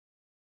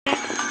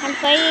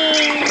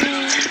playing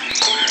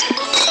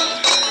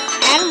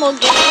animal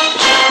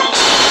games.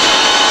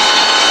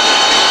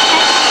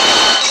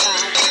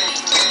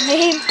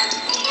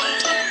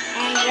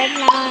 And right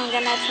now I'm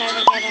gonna try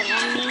to get an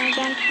enemy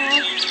again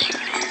pass.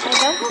 I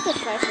don't have the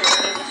special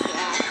skills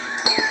yet.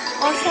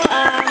 Also,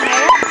 my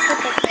luck is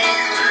super good.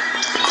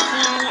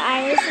 And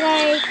I was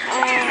like,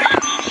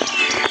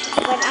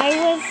 when I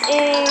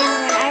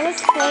was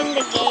playing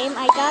the game,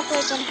 I got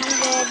like 100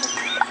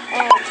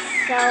 eggs.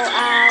 So,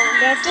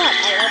 guess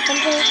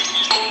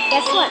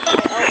what?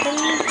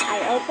 I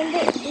opened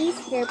the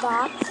Easter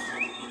box.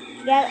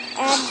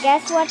 And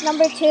guess what?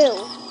 Number 2.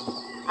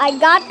 I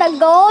got the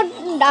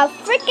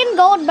freaking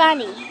gold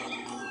bunny.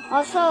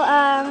 Also,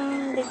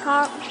 the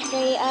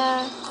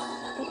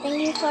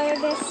thingy for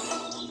this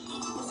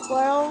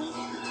squirrel,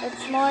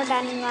 it's more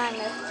than one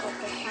for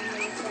some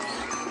reason.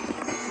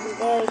 It's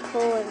very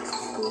cool and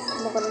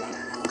small.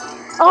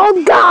 Oh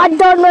God!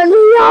 Don't run me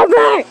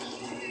over!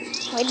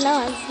 Wait, no,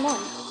 I'm small.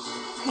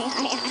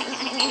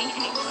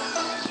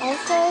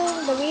 Also,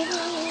 the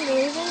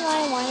reason why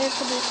I wanted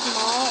to be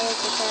small is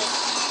because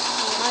I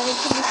wanted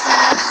to be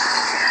small.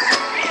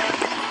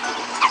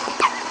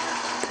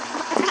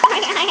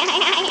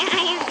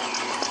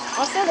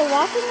 Also, the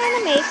walking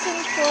animation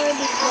for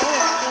the floor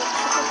is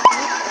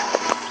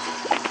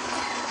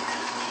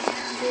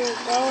dude,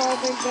 go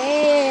over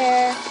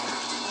there.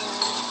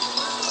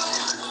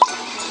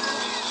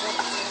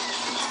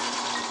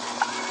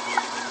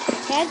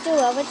 Can't do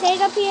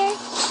overtake up here.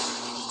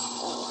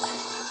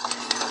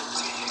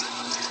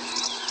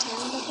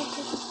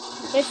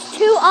 There's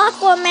 2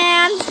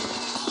 Aquamans.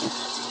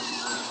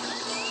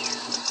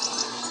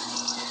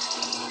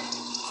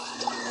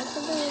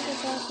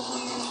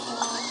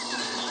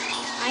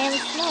 I am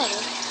small.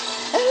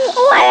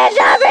 What is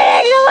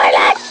happening to my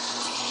leg?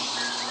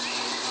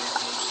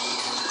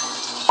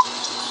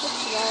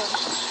 What's wrong?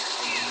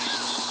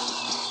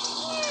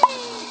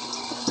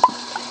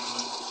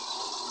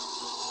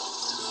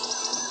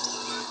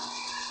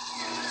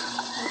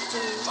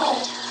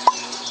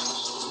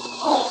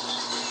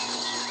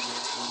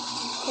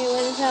 Okay,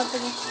 what is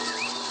happening?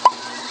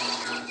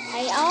 I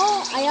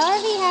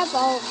already have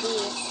all of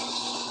these.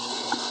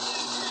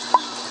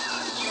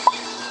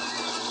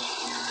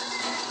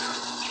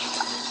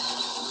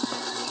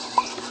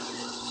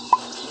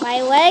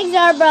 My legs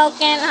are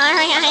broken.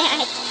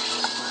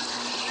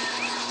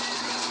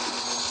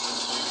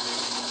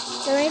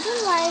 The reason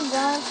why I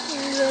don't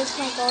use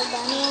my gold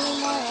bunny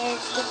anymore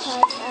is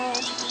because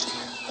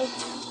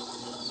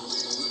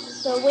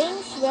the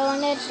wings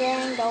ruin it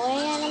during the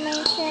wing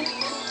animation.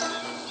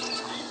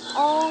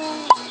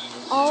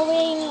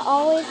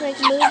 Always like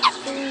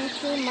moves doing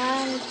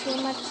too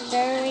much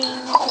during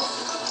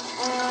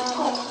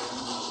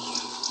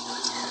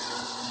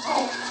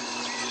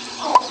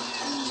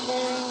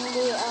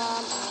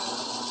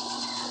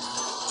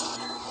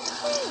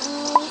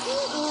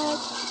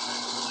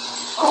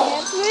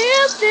Get me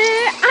up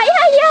there!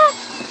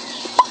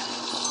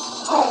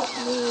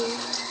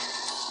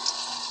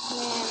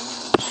 Man,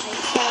 I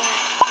saw.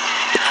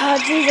 Oh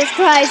Jesus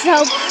Christ!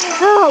 Help!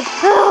 Help!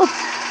 Help!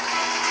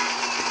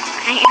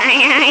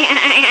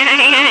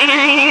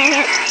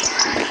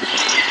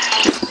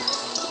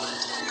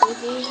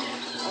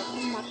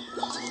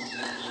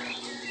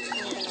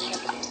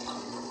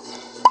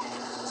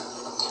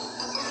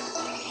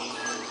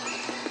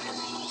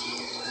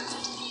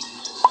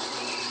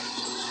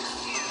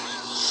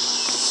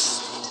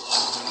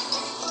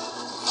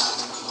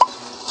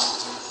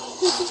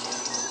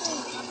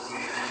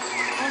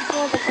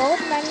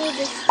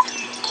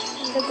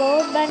 The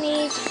gold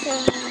bunny's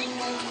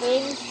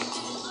wings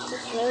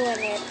just ruin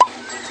it.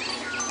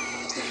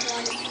 Just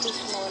want it to be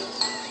small.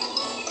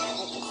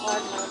 Like a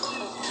hard mode.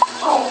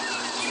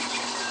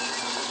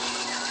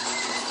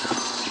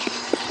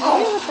 I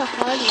wonder what the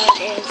hard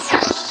mode is.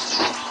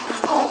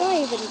 How do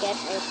I even get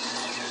it?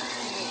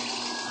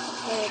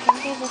 Okay, I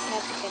think I just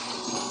have to get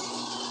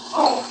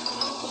some wings.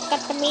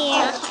 Got the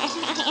meal.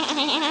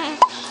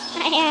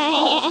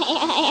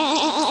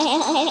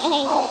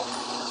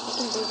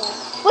 Do that.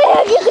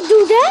 Wait, you can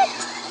do that?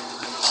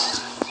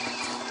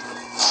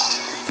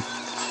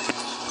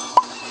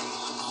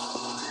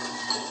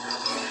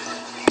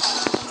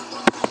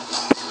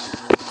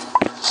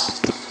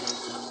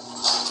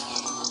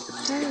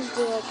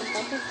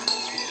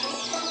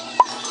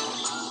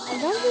 I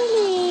don't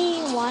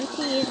really want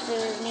to use the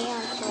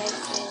neon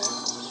slices.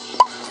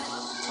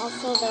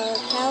 Also, the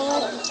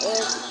palette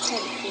is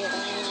kind of cute.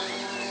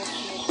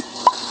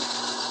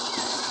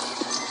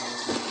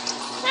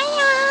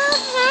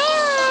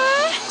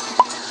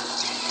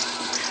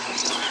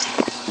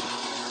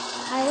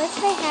 I wish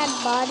they had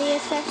body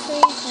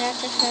accessories,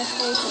 neck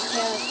accessories, and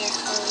tail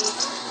accessories.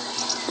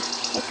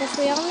 Because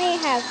we only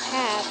have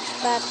hats,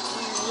 but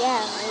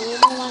yeah, we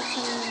really want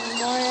some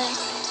more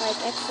like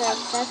extra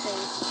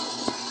accessories.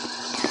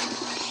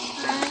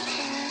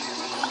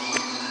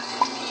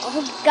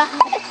 Oh God!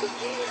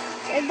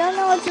 I don't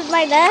know what's with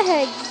my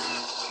legs.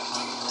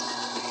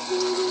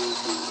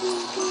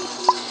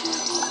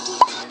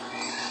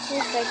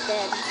 Just like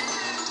that.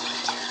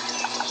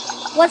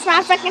 What's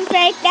my freaking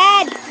fake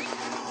dad?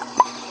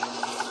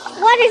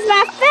 What is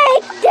my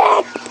fake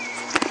dad?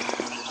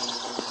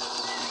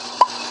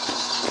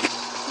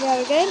 Yeah,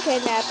 we're getting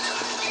kidnapped.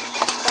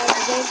 Yeah,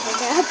 we're getting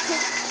kidnapped.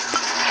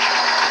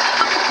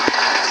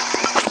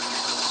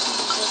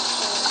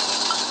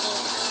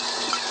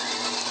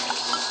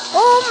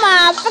 Oh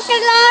my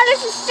freaking lord,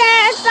 this is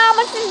sad. It's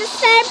almost in the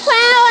same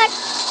palette.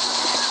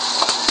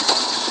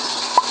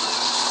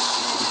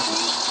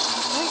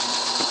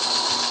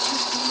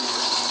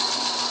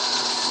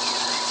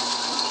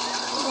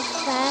 The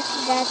fact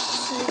that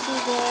Susie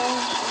there,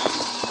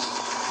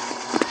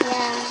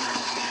 yeah,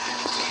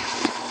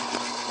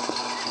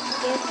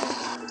 give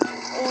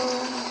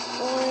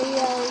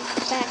Oreo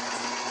respect.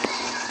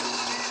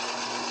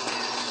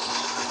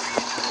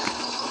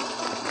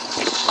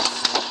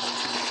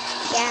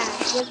 Yeah,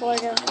 give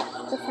Oreo.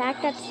 The fact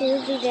that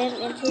Susie didn't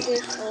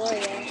introduce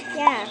Oreo.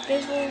 Yeah,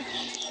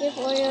 give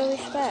Oreo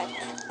respect.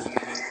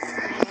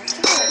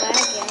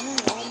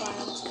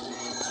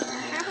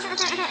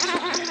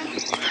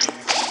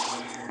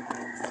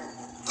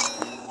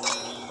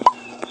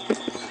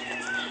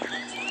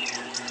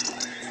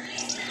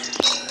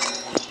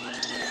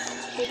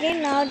 Did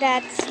you know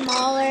that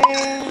smaller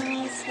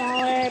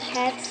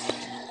pets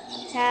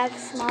have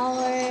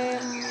smaller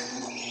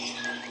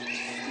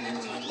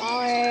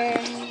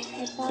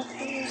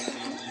hypotheses?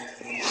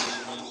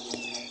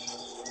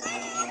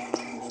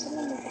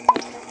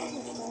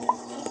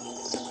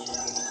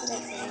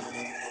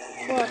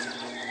 Look,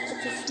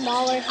 it's a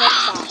smaller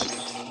hitbox.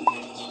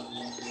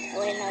 Oh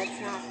wait, no, it's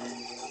not.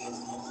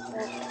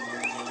 Look.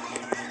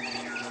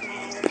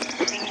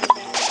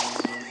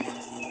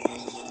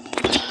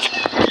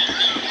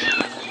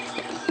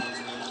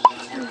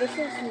 This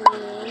is me.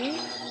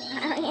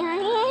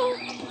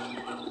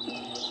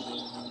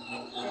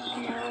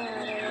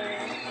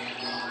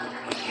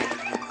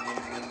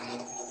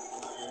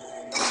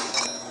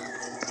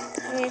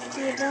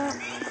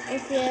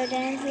 If you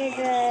didn't hear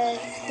the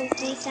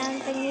spooky sound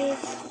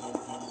thingies,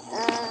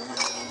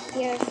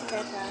 here's the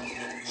sound.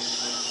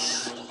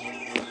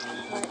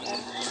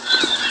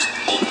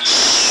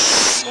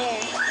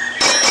 There.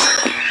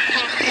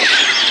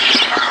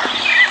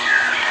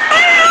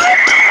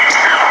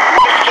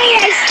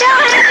 I still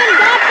haven't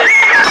got the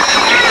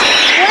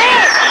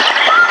wait.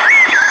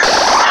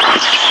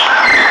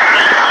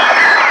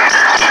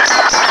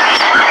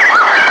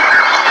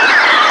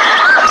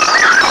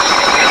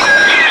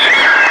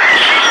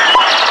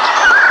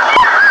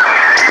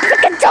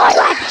 Freaking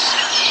toilet!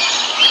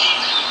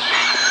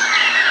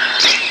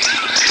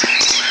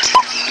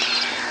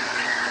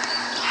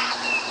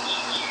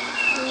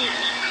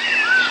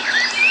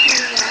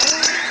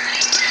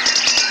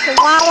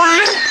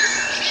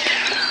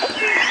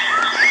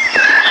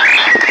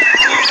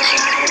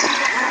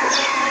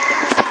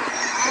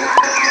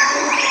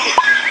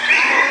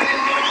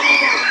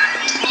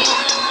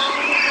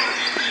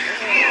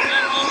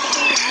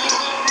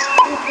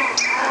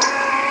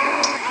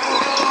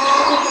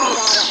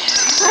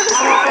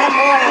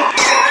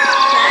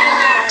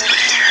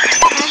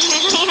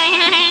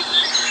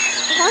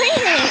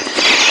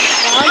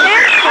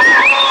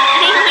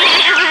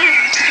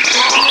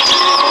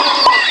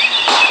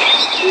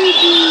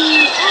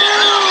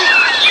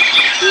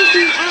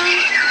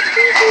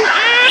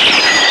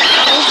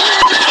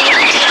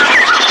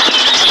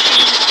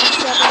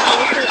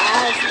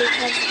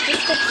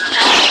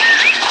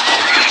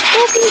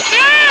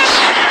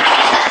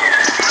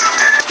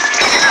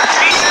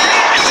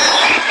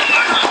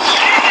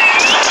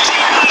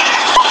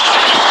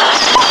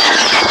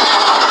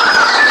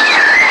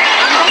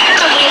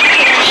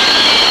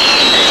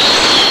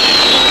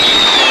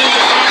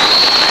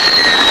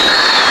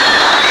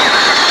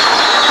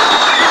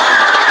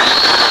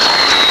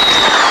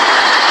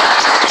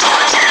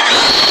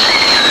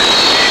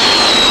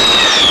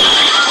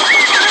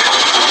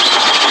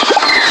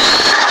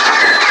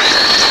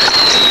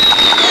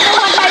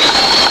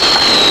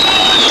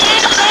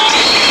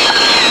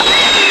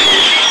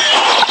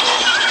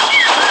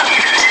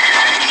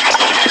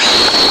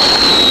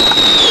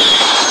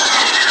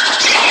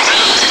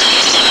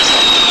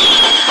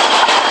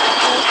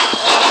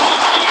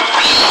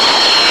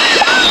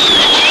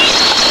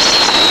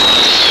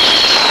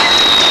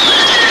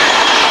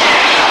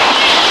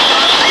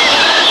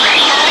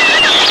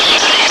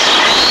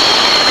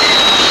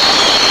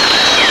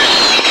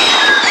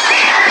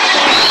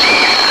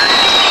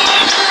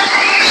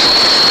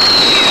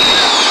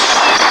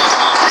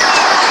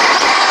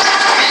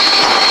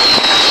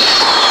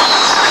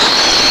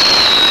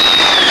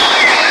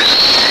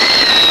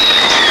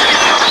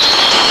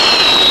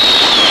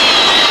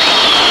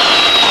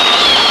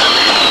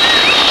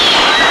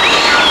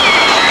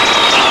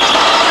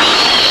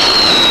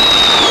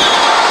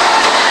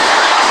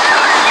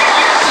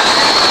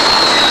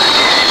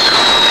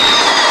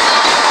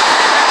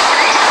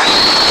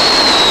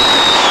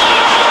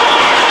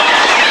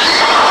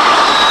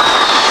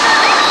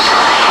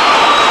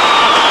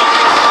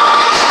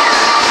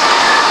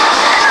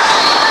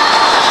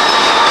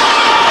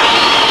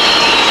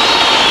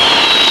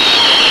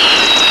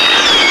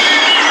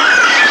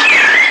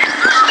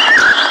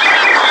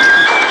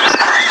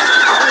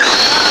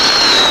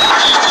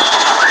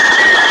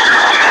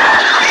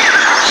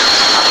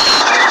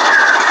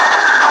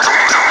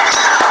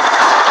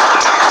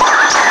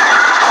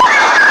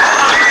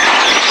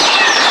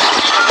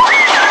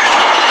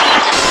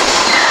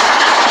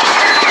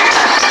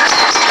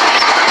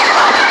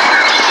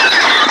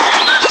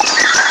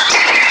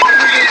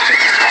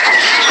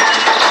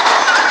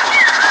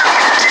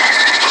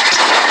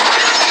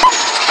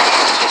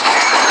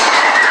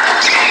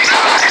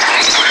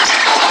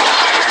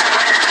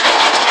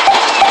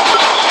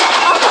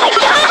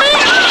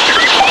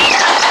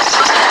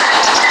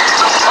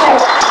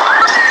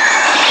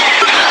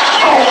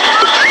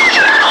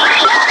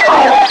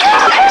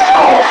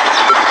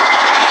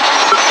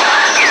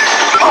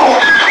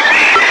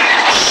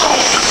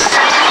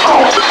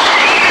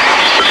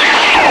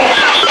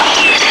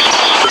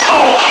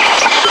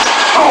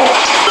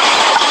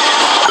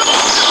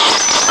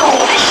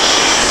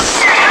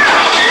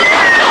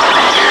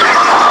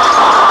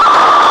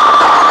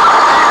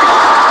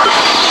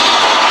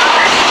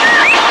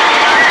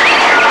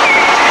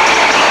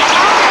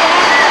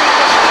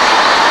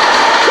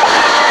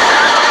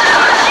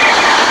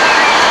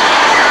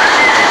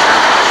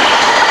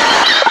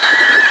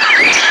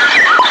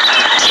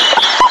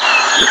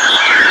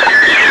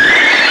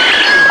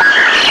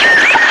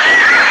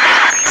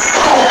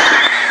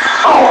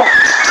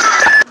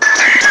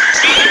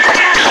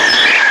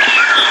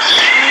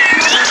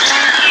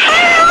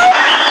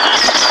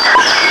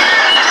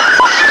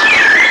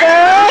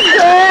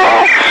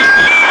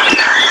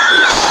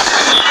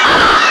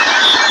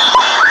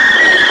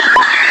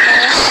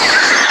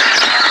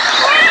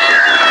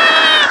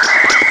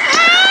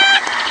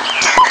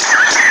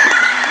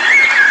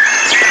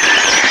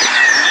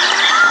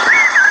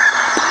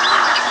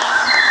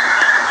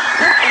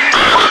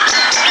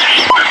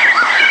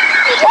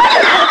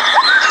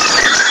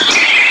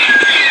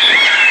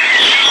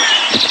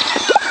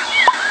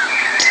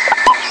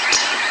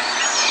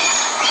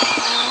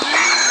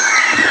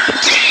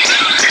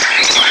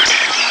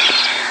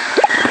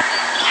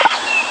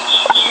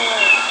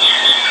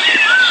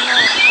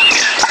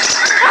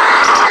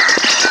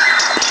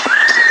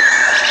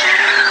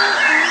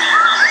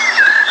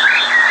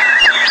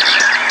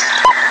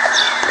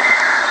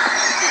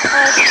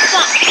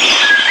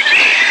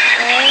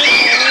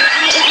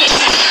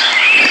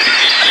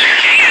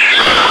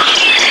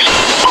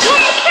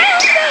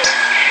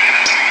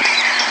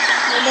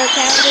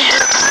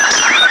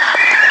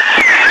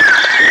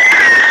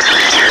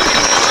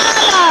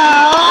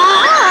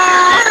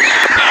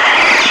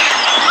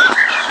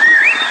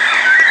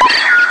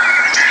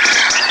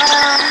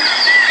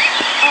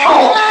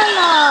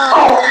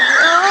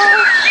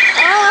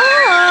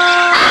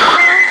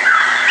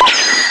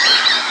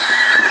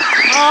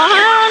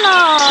 hell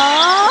no.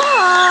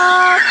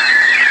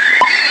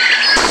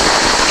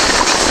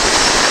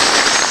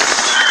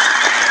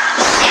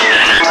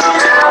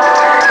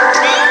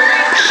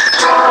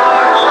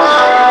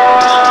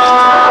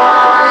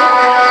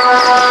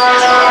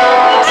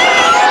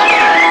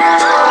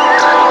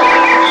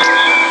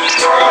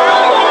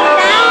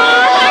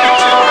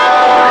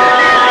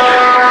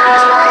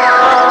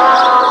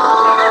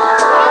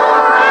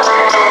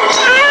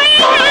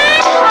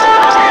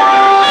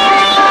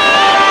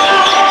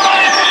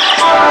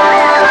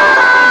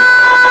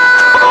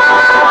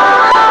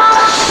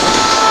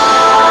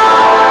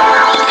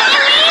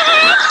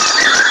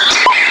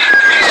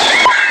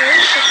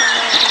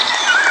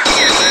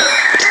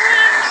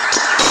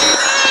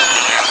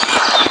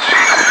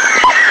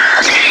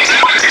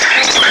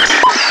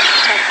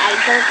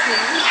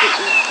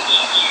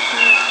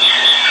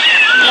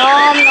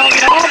 Nom nom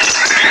nom.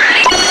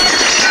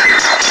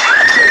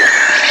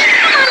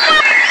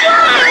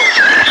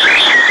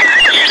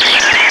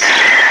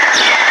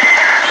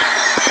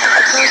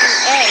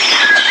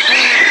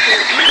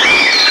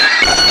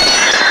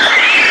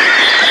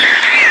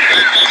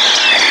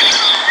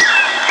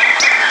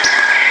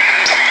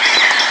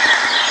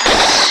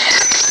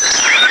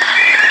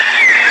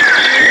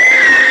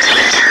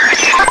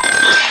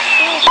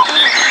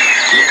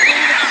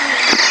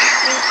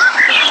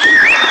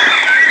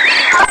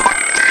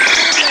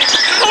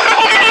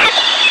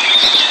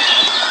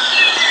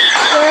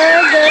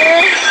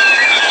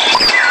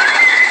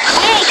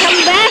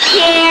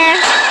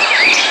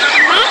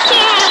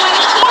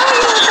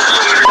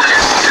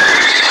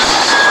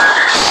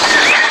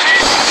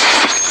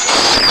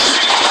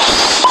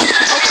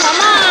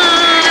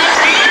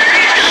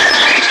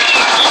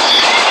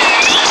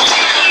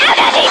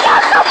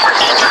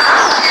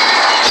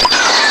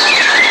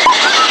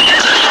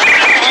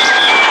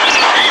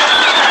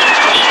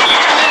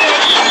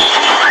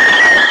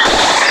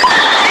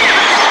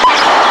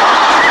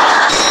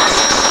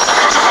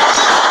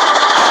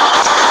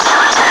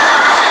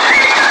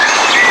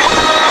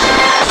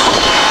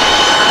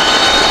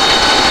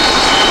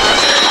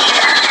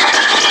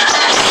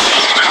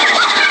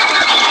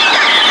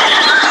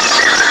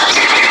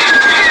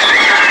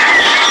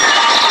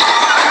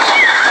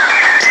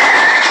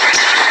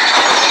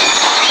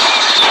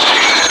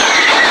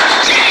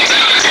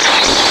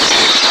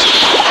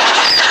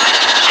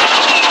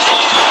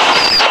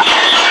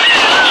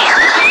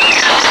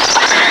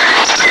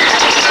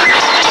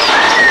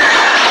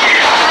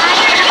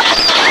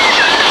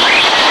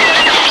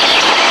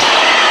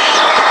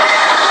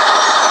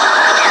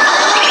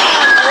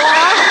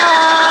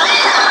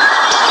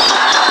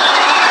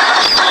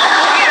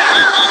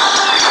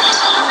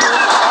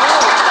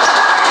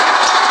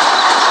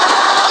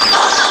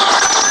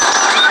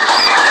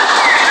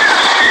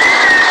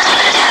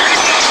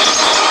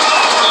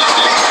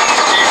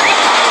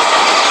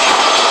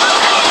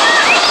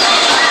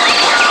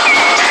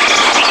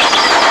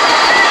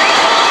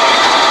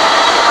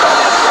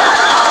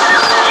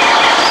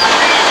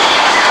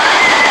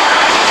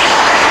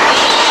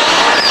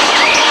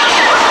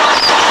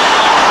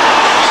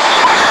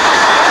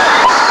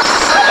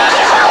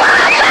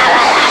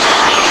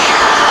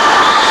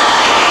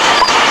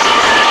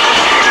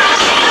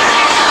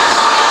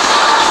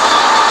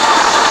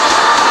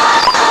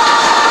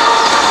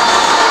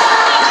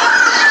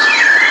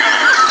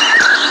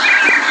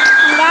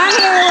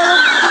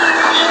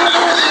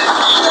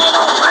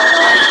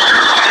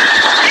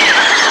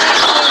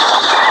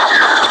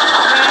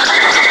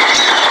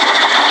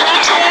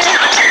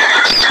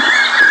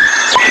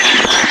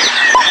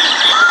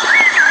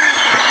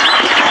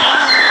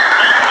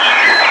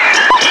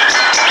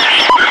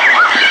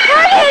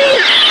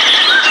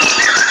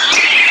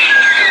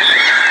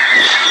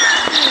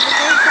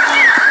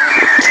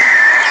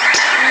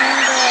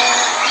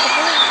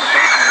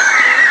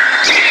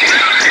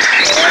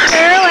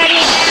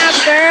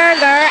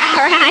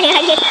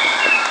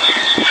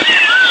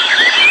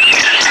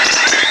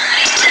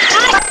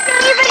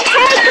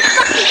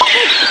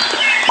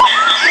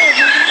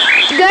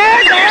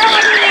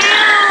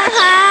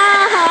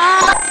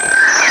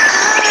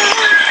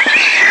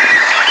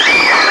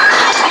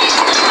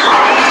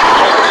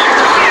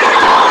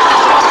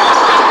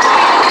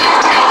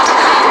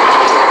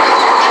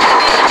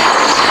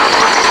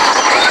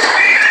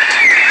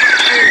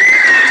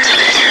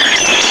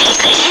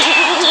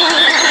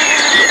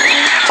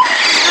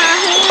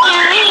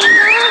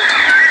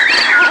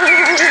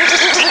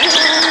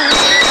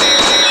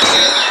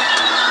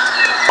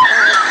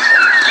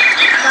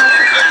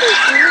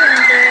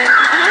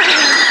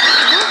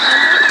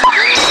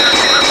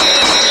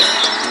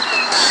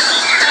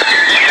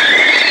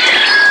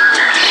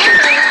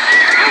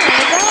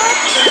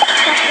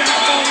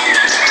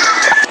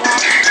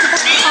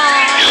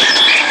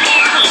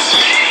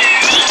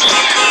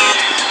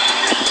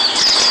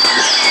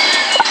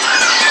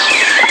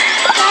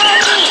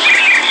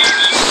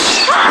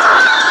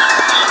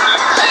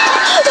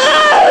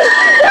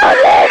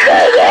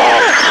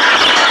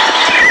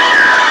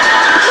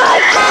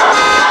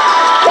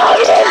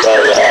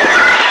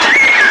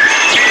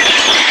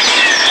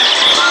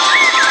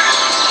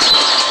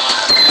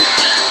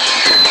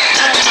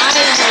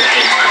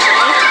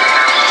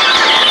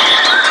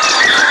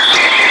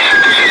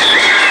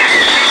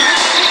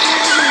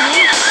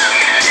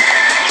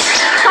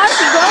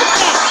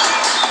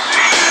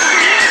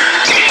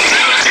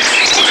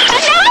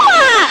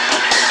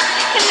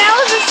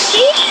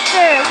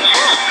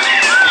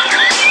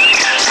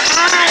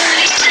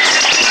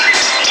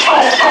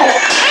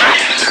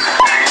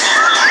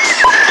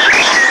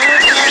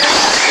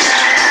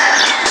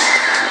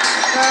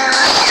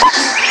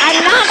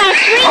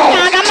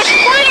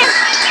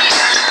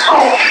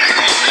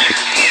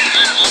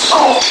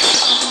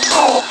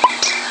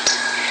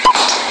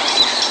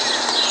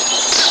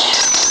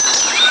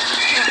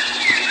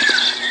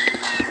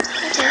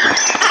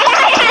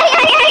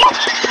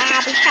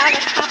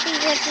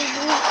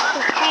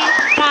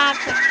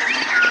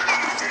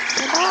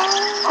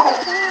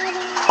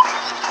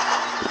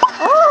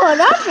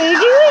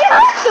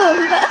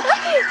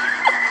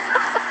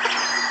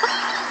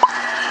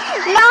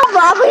 No,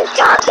 Mom, we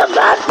talked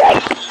about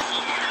this.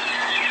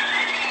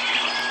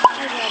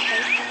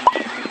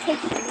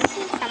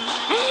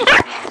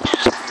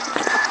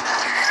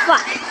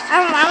 Fuck.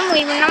 I'm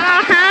leaving them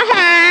all.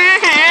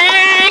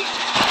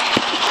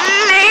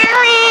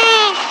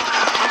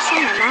 I saw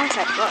my mom's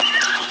at work.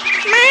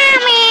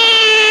 Mommy!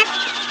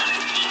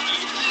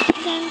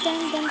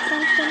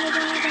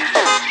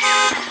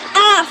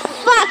 Ah,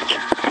 fuck!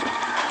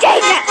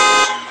 Jesus!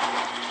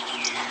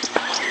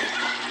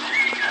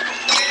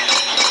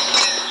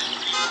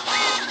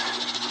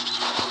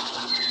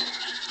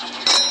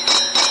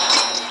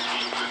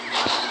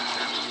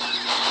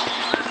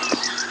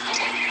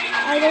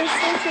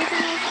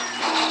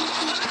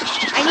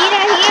 I need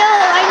a heal!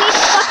 I need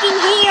fucking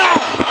heal!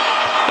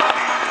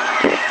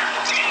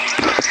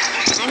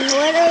 I'm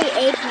literally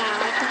 8 now.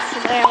 I can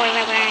swear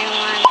whatever I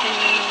want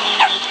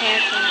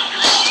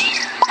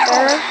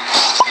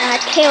and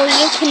kill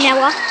you,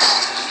 Canella.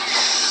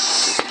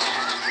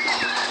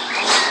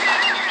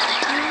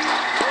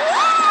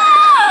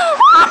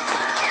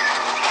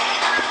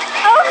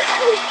 Oh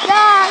my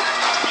god!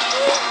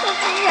 What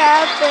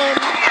happened?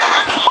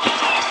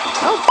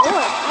 Oh boy,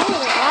 I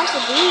really want to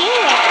be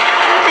here.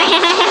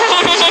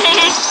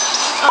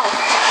 Oh.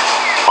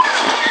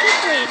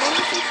 Quickly, let me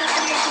see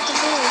something that you can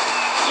do.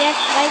 Yes,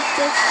 like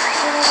this,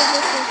 whatever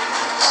this is.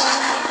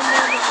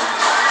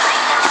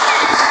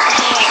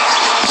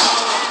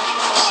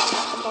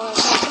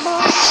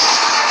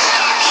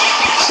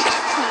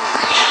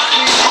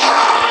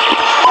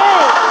 Hey,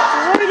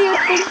 where do you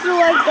think you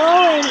are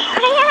going?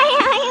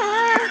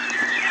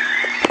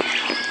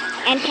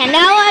 And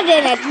Canella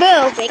didn't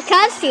move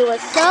because he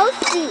was so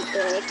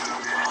stupid.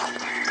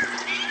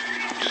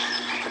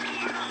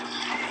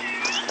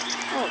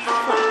 Oh,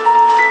 fuck.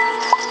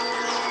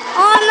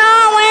 Oh no,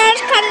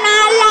 where's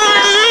Canella?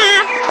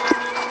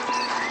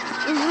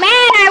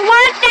 Man, I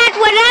want that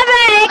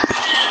whatever.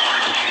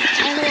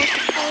 I know it's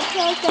a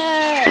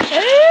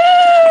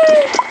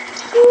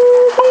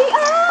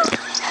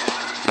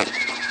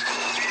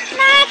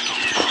not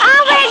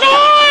over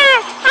there!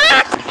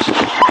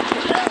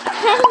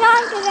 Hang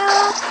on,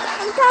 Canella.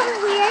 I'm coming.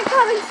 We are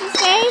coming to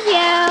save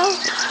you.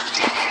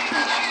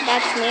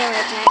 That's me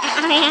right now.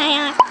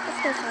 Let's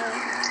go, sorry.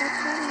 Let's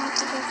try not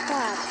to get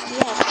stopped.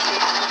 Yes.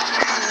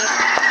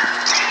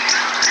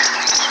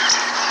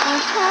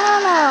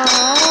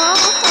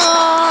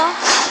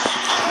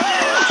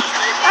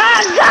 Oh,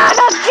 God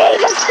of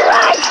Jesus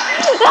Christ!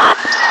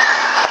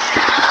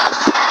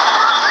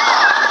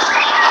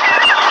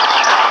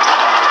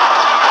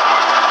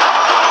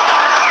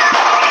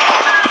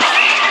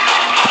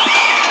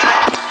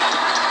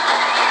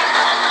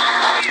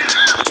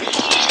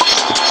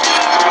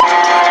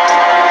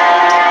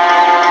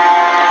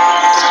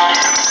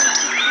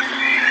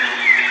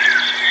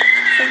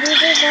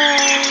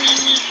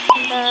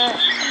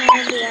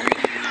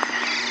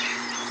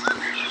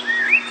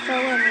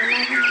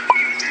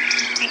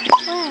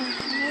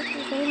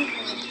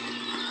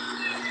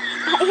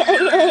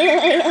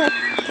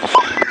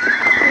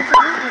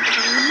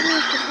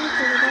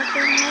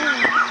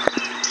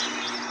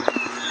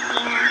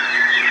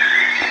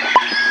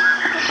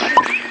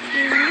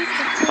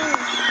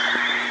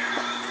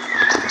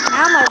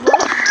 Now my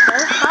voice is so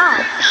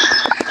hot.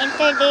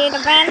 Enter the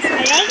advance. I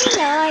already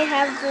know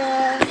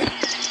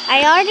I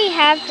already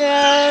have the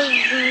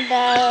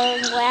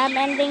web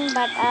ending,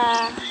 but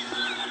okay.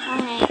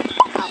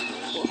 Oh,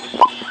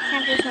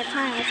 can't waste my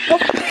time. Let's go.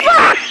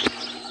 Fuck!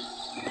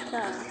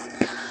 So.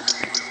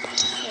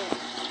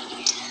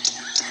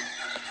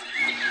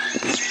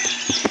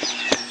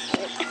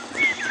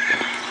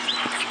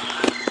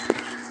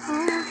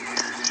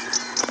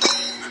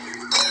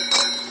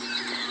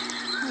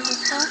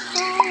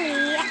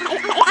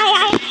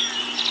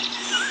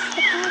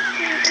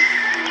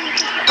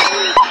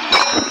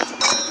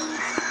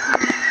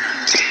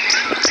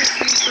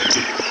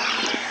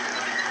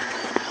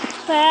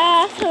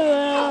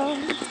 Bathroom.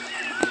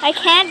 I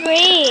can't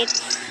read.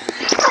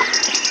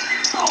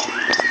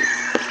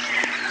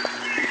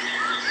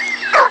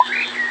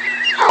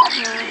 I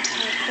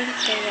think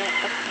they were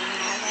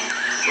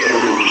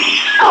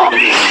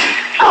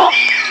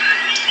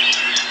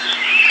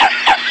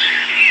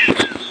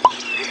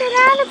Get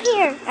out of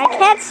here! I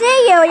can't see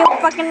you, you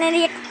fucking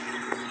idiot!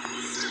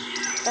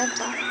 Don't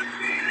talk.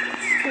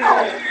 It's too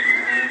late.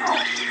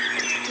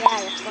 Yeah,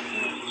 you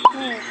fucking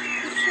idiot.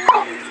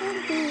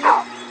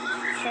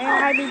 Should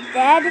I be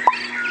dead?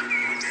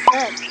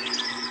 Good.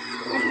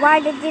 And why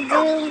did you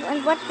do,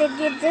 and what did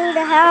you do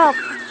to help?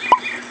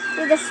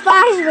 You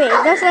despise me,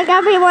 just like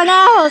everyone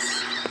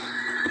else.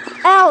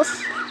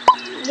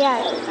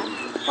 Yeah,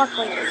 fuck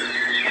with this.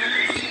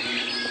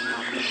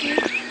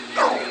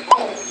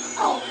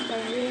 So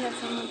we have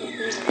someone to do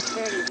this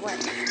dirty work.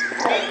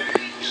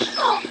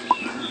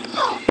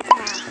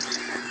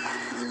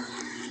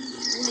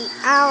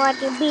 I want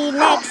to be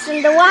next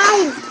in the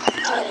line.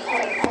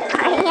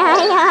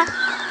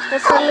 The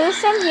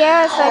solution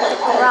here is like the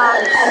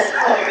cross.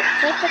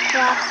 Take the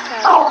cross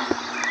first.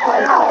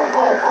 Run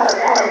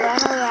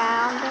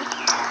around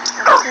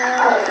until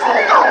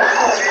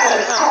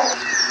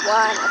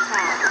one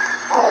attack.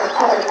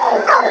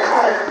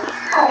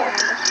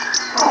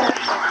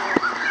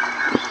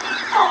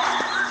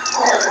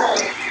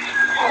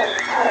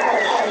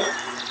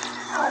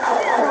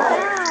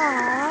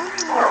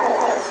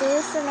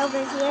 Susan over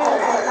here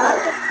is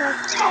about to cook,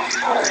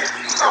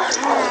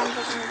 and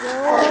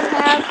you'll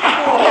have to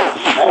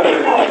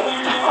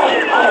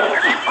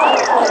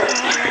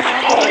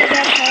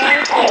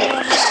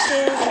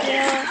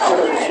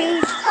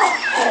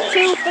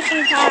two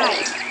freaking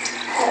times.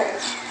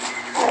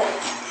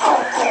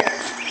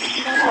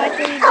 That's why I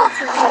can do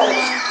to one more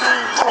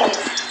thing.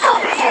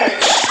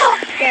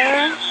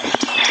 There.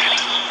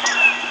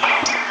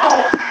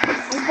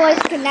 This boy's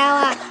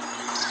Canela.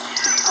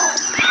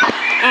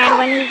 And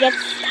when he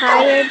gets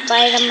tired,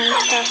 bite him and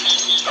stuff.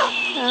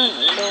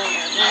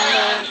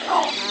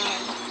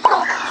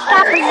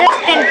 Stop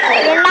resisting!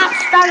 You're not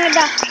strong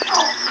enough!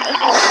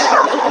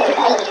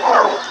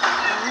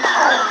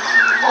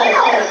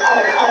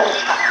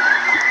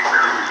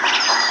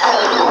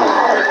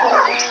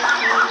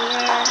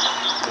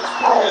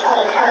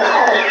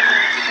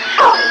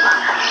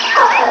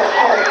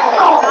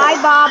 Hi,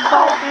 Bob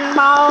Bolton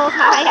Ball.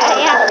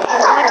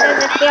 What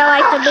does it feel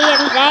like to be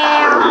in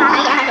jail?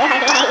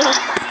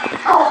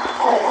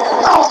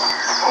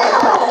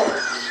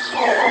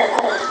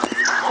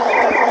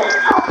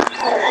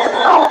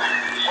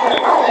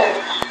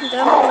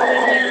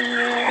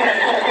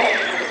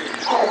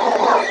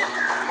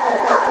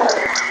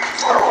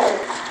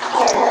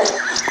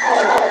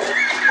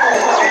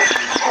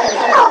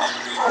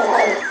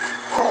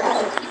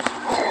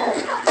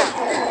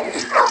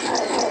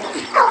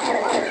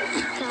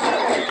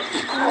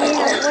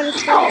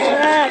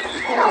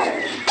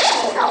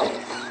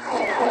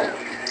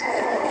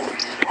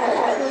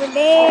 Over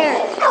there.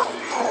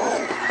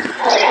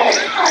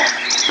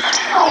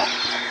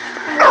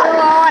 Go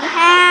on,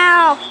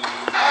 how?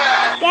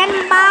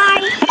 Stand by.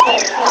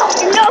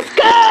 Enough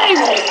game!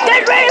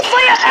 Get ready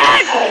for your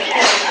end!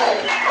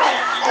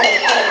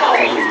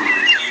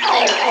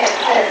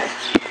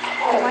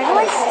 Why do I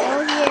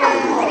still hear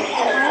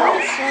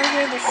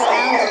the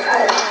sound of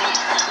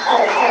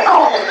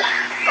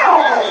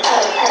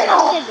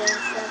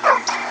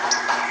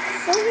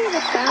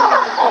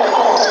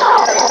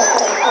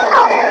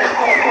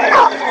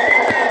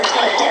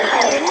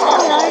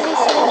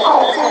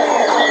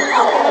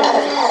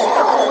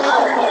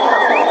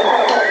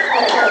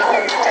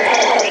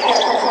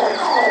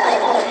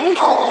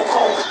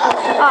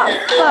oh,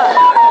 fuck.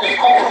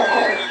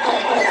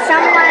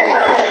 Someone,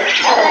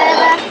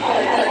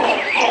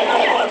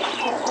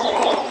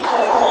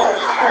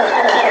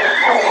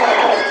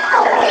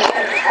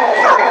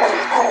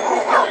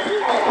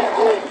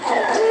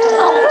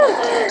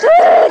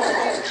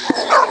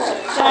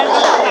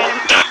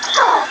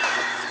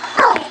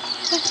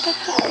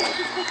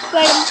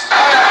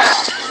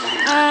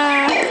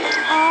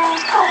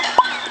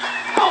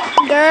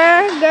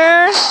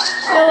 girl,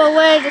 go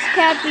away, this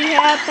can't be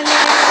happening.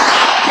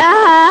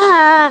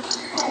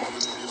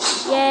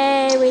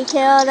 Yay, we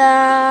killed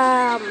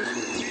him.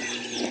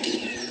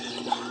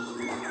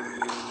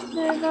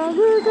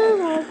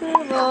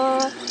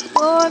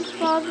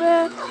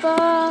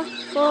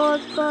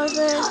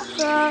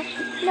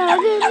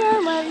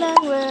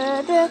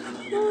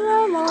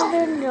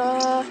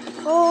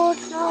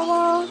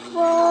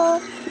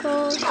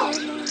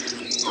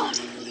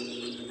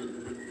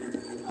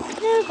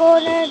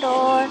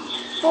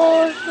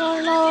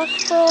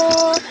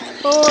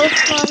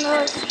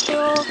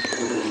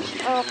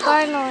 Oh,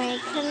 finally,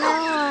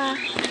 Canela.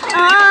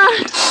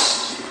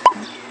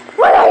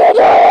 What are you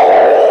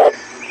doing?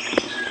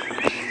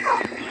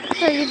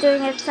 What are you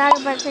doing outside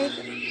of our face?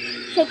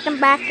 Take them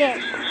back in.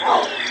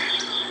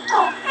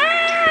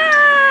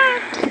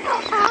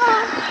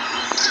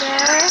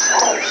 There.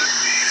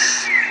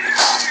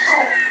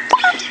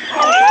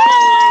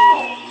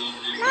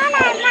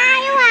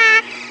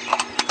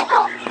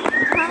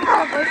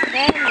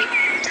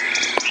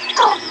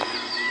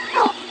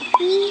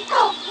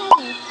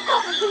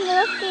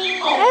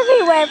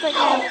 Everywhere but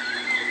now.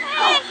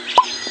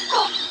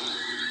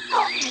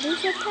 At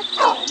least you touched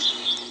them.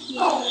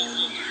 Yeah.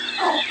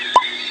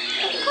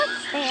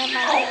 Touch them,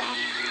 my God.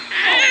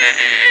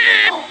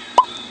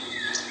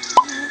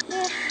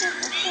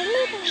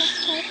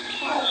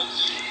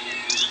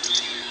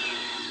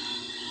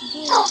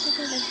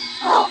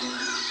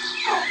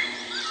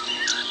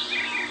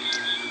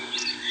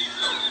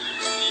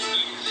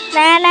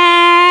 Banana!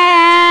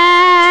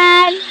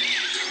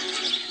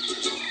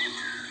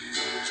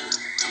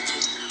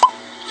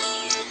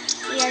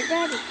 We are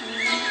ready to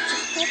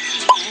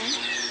touch them.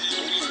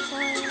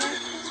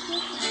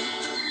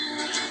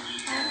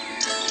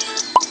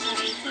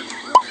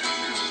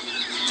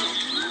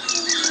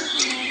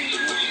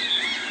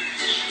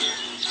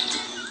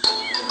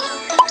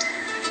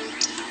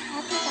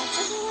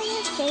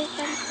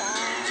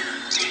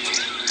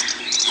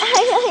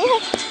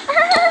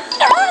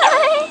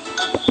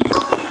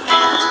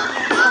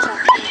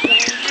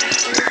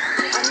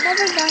 I've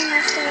never done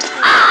this.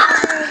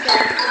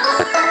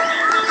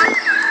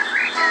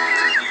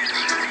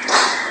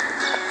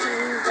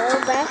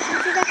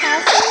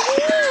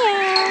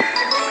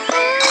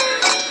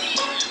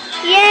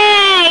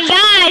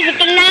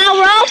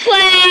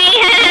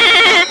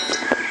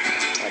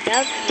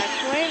 else is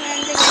recording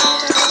and the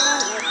guys that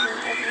don't listen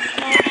is a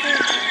small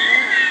kid.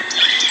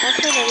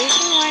 Also, the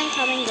reason why I'm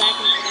coming back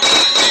into the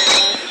house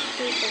is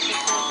because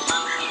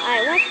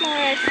alright, once more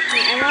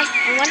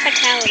I want the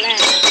cow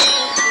left.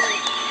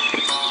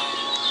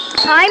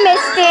 Hi,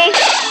 Misty.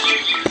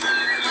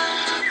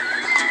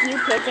 You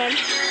pigeon.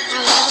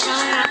 I'm never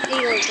going after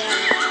you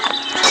again.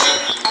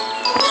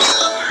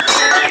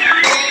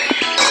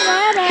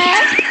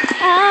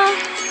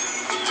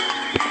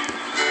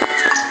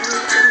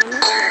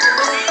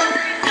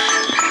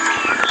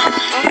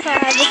 Also,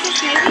 this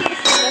is maybe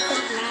just a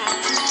different map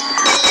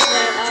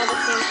with all the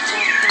same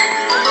stuff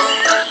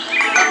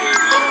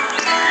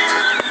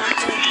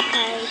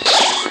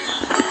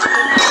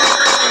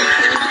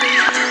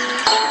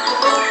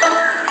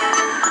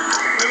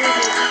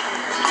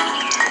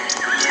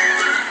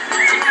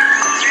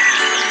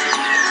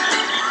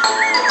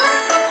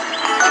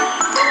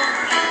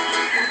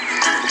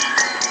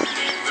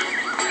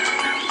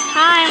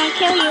Hi, I'm gonna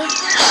kill you.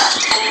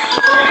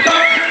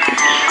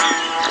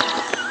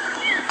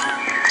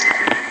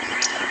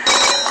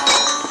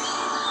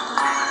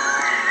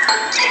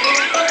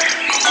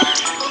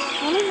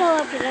 Let me go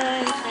up to the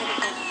inside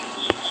of it.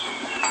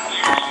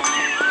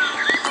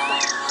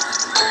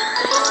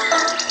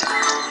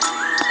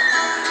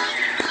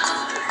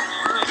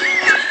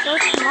 So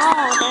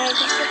small that I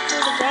can slip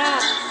through the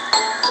gap.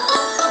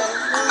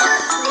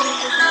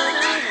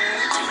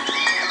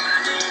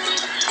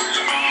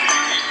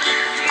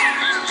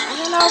 I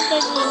don't know if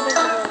there's an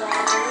invisible